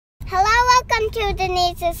Welcome to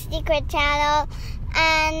Denise's Secret Channel.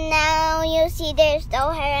 And now you see there's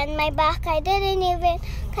no hair on my back. I didn't even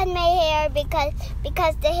cut my hair because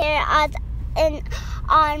the hair is in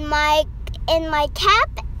my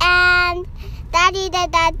cap. And Daddy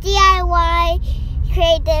did that DIY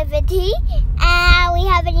creativity. And we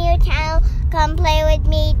have a new channel. Come play with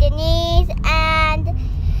me, Denise. And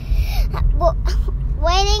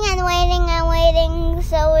waiting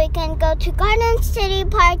so we can go to Garden City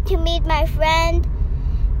Park to meet my friend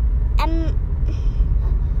Emmy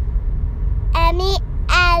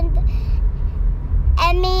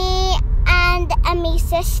and Emmy's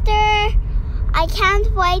sister. I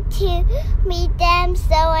can't wait to meet them,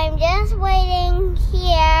 so I'm just waiting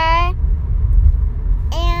here.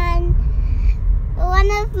 And one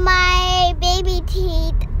of my baby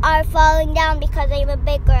teeth are falling down because I'm a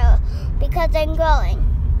big girl, because I'm growing.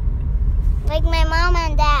 Like my mom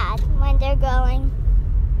and dad when they're growing.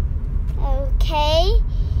 Okay,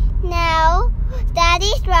 now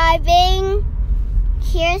Daddy's driving.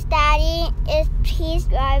 Here's Daddy, he's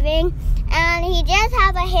driving, and he just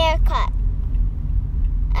has a haircut.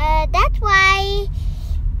 That's why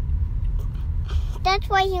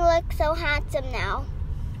he looks so handsome now.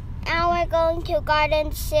 Now we're going to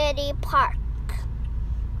Garden City Park.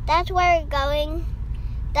 That's where we're going.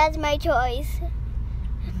 That's my choice.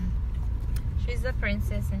 She's a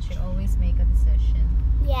princess and she always makes a decision.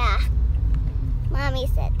 Yeah. Mommy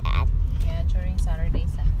said that. Yeah, during Saturday,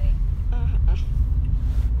 Sunday.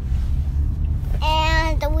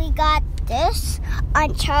 And we got this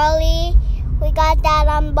on Charlie. We got that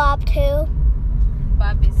on Bob too.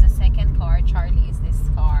 Bob is the second car. Charlie is this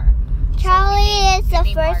car. Charlie is the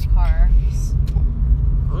first cars.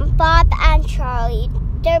 Bob and Charlie.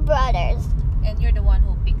 They're brothers. And you're the one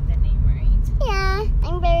who picked the name, right? Yeah,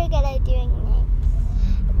 I'm very good at doing names.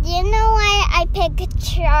 Do you know why I picked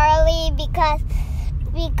Charlie? Because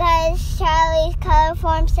Charlie's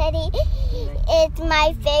Colorform City is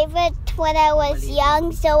my favorite when I was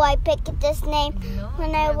young, so I picked this name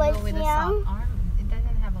when I was young. It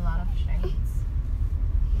doesn't have a lot of shades.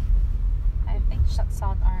 I think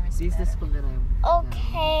South Arm is better.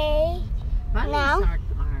 Okay. Now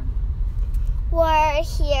we're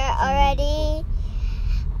here already.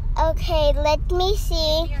 Okay, let me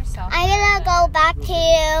see. I'm gonna go back to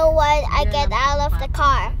you when I get out of the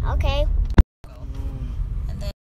car, okay?